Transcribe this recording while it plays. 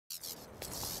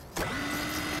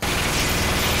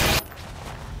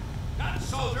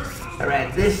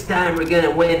Alright, this time we're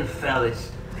gonna win,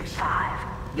 fellas.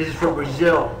 5, This is for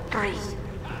Brazil. 3.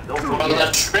 Don't Well, forget.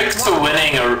 the trick to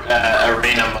winning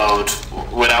arena mode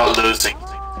without losing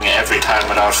every time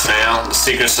without fail, the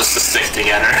secret is just to stick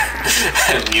together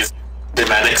and use the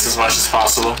medics as much as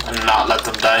possible and not let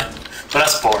them die. But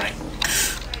that's boring.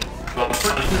 But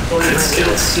funny crit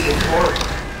skills.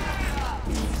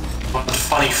 What a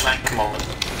funny flank moment.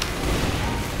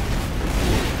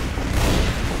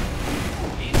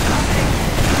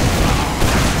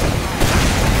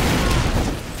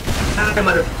 Hi,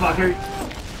 motherfucker.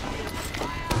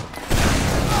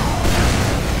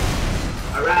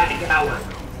 Alright, I got one.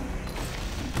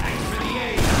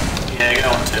 Yeah, I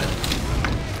got one too.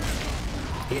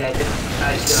 Yeah, I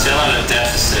just Still at a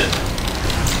deficit.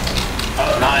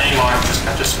 Oh, not anymore.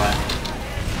 Just fine.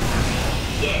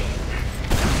 Shit.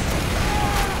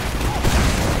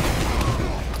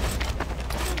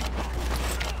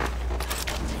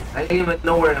 I don't even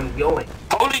know where I'm going.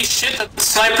 Holy shit, that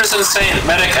sniper's insane.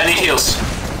 Medic, I need heals.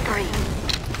 3,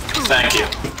 2, Thank you.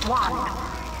 1.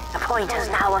 The point is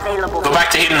now available. Go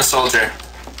back to healing the soldier.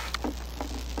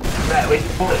 Right, where's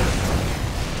the point?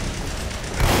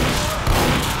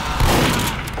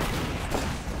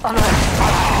 Alert.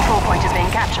 Control point is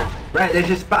being captured. Right, there's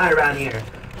a spy around here.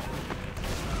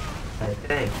 I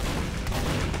think.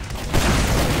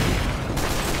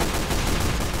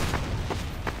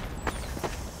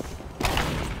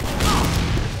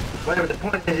 Whatever the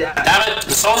point is, Damn it,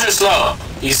 the soldier's low.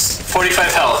 He's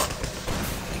 45 health.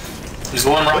 He's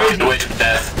one rocket away from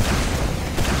death.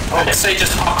 I'd say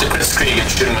just hop to Chris Krieg and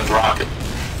shoot him with the rocket.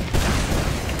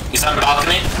 He's on the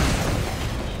balcony.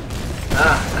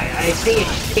 I see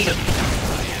him.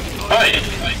 Oh wait,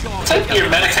 it's like your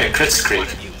medic at Chris Krieg.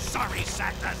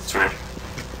 It's weird.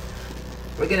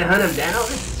 We're gonna hunt him down?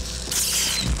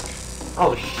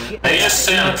 Oh shit. Maybe just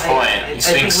stay on point. I He's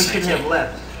think being we shouldn't sneaky. have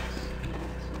left.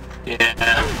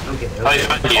 Yeah. Okay. Oh, he's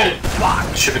on you.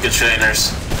 Fuck. Should be good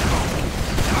trainers.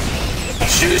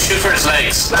 Shoot for his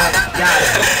legs. Got it.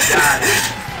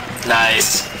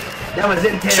 Nice. That was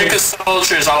intense. Trick of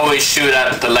soldiers always shoot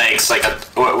at the legs, like at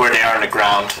where they are on the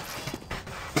ground.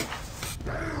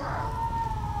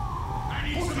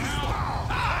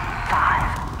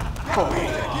 5, 4,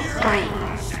 3,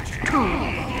 2,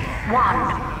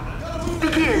 1.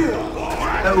 Begin.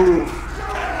 Oh.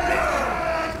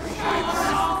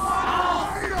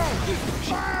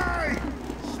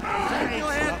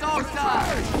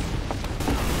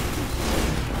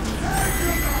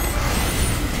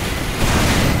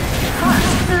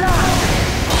 First blood.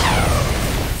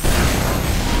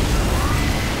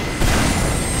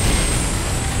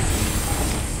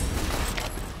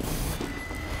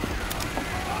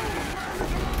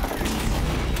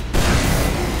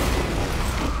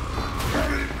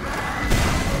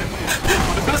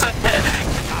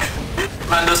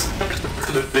 Man, those numbers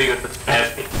could have bigger than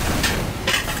heavy.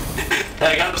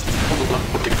 I got this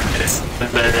with the credits.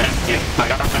 I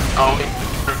got him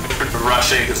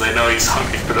rushing because I know he's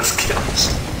hungry for those kills.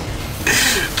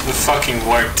 It fucking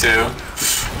work too.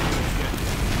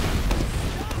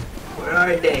 Where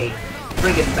are they?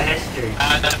 Friggin' bastards.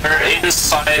 They're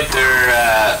inside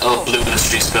their little blue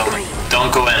industries building.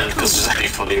 Don't go in because there's actually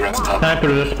fully wrapped up. Sniper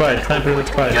to the spy, sniper to the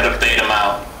spy. You gotta bait them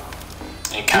out.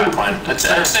 And cap point. I'd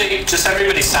say just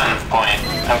everybody stand at point.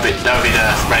 That would be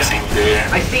the right thing to do here.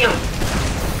 I see him.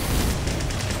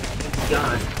 He's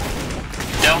gone.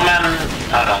 Young man.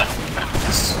 Oh no.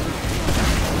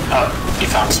 Oh, he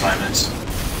found Simons.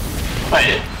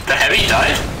 Wait, the heavy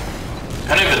died?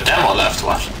 I don't have a demo left,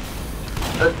 what?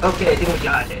 Okay, I think we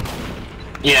got it.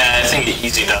 Yeah, I think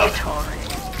easy dub.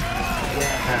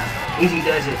 Yeah, easy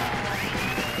does it.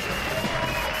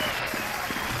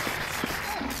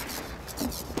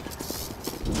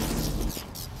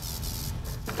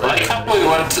 I like how we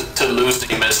went to lose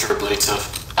the miserably to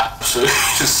absolutely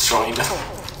destroying them.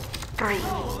 3, 2,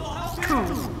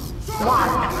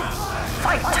 1.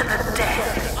 Fight to the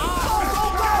death.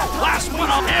 Last one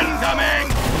up incoming!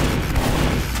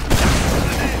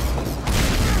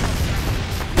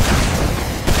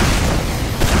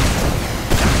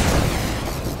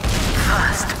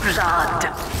 First blood.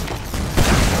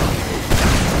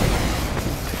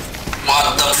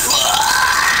 What the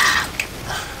fuck?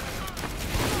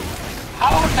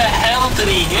 How the hell did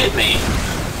he hit me?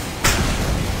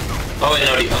 Oh wait,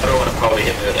 no, the other one probably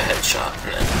hit me with a headshot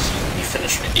and then he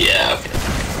finished me. Yeah, okay.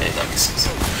 Yeah, that makes sense.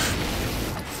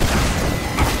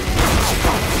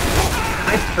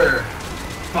 Sniper.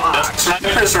 The Fuck.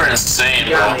 snipers were insane,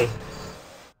 Got bro. me.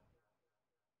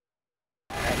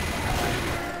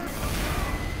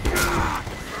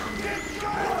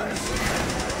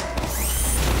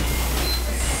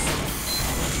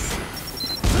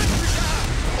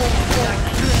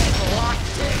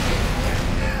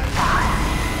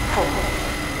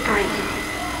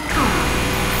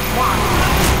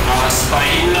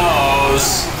 Spidey knows.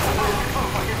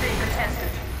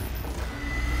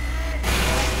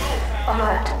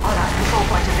 Alert. All our control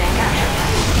point is being captured.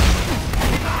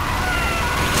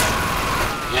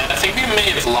 Yeah, I think we may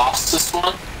have lost this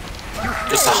one.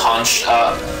 Just a hunch.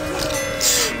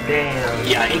 Damn.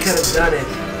 Yikes. We could have done it.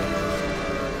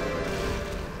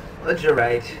 But you're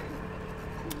right.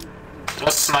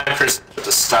 Those snipers at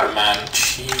the start, man.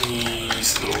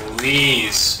 Jeez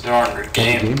Louise. They're on their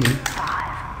game. 5,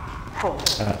 4,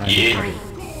 Yeah. 3,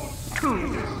 2,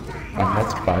 I'm not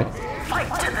spy. fight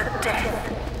to the death.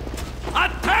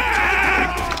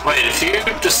 Attack! Wait, if you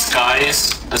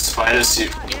disguise as spiders,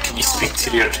 can you speak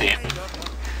to your team?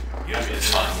 That'd be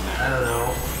fun. I don't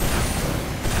know.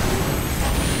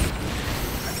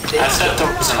 I said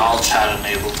there was an all chat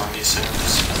enabled on these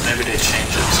servers. Maybe they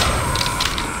changed it.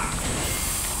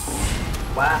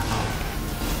 Wow.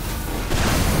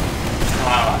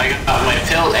 Wow, I got my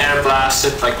pill air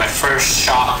blasted, like my first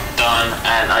shot done,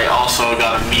 and I also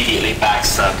got immediately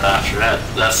backstabbed after that.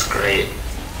 That's great.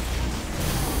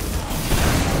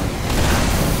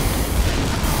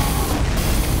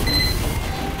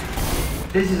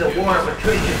 This is a war of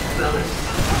attrition, fellas.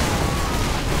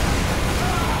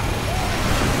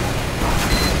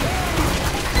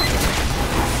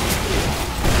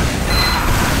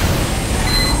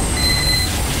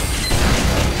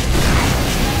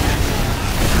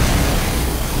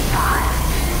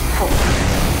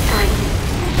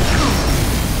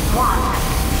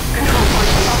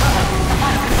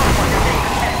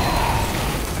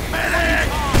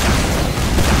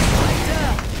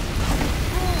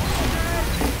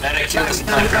 Medic, kill the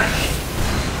sniper.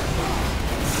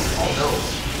 Oh no.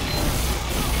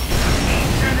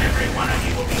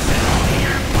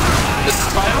 The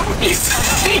spider would be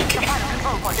thinking.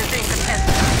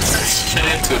 Get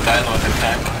into a dino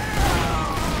attack.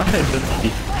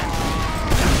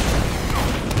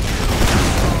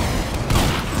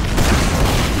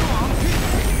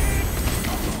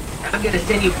 I'm gonna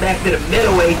send you back to the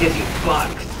Middle Ages, you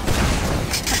fucks.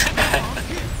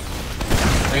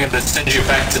 I'm gonna send you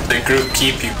back to the group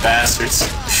keep, you bastards.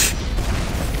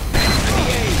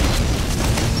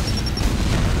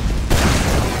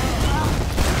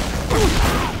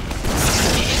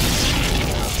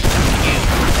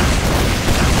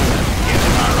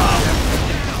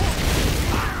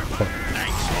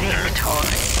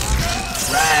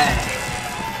 Right.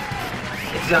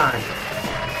 It's on.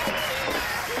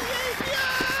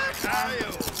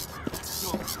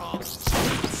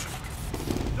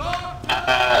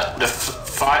 The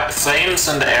flames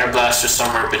and the air blast are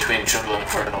somewhere between Jungle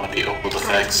Inferno and the old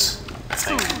effects, I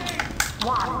think.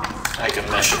 I can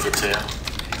mesh it the two.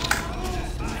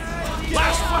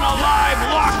 Last one alive,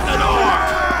 lock the door!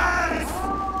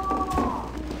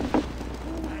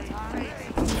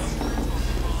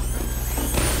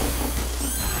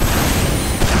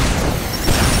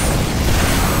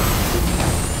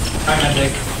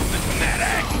 Medic.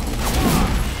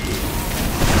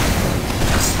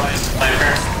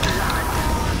 Sniper.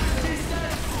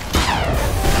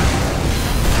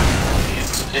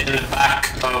 He's in the back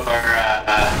of our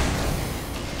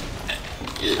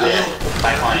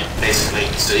pipeline, basically.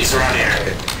 So he's around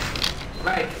here.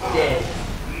 Right, dead.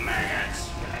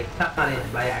 I tapped on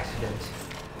it by accident.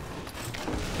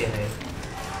 Okay.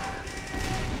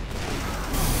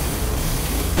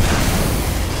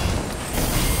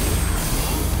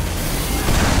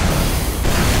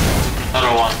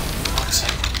 Another one.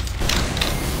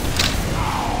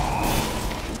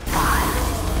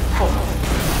 4,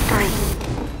 3,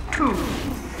 2,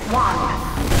 1.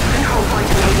 Control point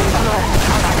enabled. Alert.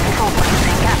 All our control point is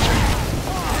being captured.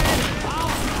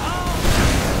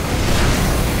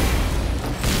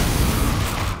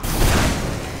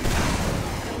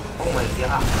 Oh my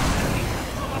god.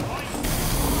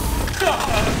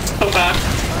 So bad.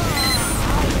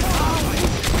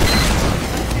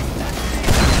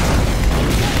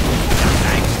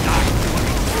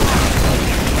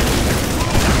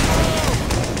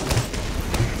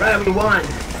 Right, we won.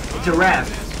 It's a wrap.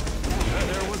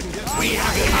 We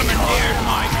have commandeered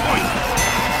my point!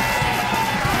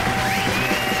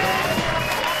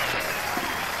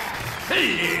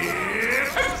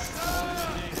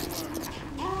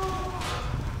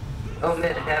 Oh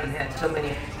man, I haven't had so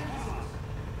many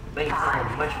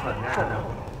fun, much fun. I don't know.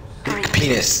 Big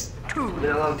penis. It's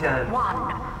been a long time.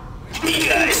 1. Hey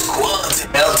guys, Quads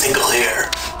and Meltingle here.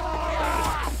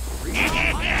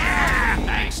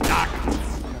 Thanks, Doc.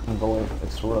 I'm going to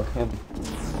explore him.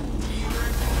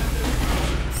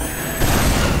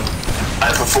 I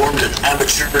performed an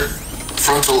amateur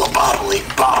frontal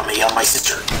lobotomy on my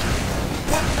sister.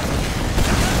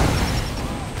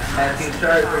 I feel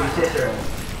sorry for your sister.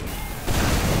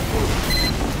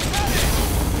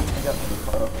 I got pretty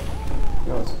far up.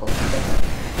 You know, it's supposed to be.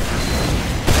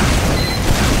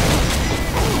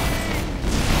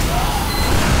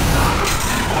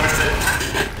 Worth it.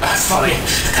 That's funny.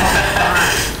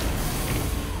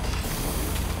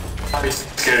 Probably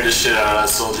scared the shit out of that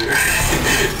soldier.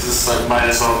 Just like might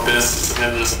as well business and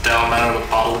then just down out of the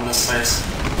bottle in this place.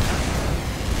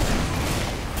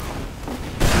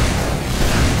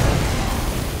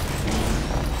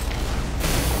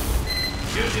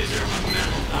 You deserve a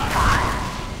medal, Doc.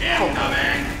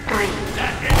 Incoming! 3,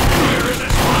 That engineer is a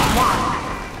spot!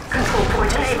 1. Control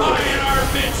point enabled. Fly in our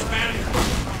bitch, man!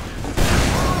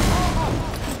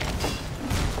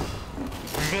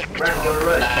 Run, go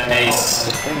run. Nice. I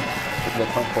think the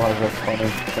console has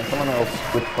responded. Can someone else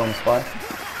switch from spy?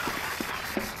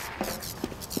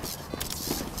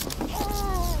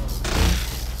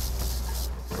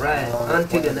 Right, on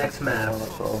to the next map.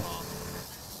 That's all.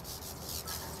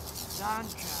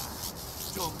 Sanka,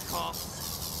 dumb cop.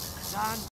 Sanka.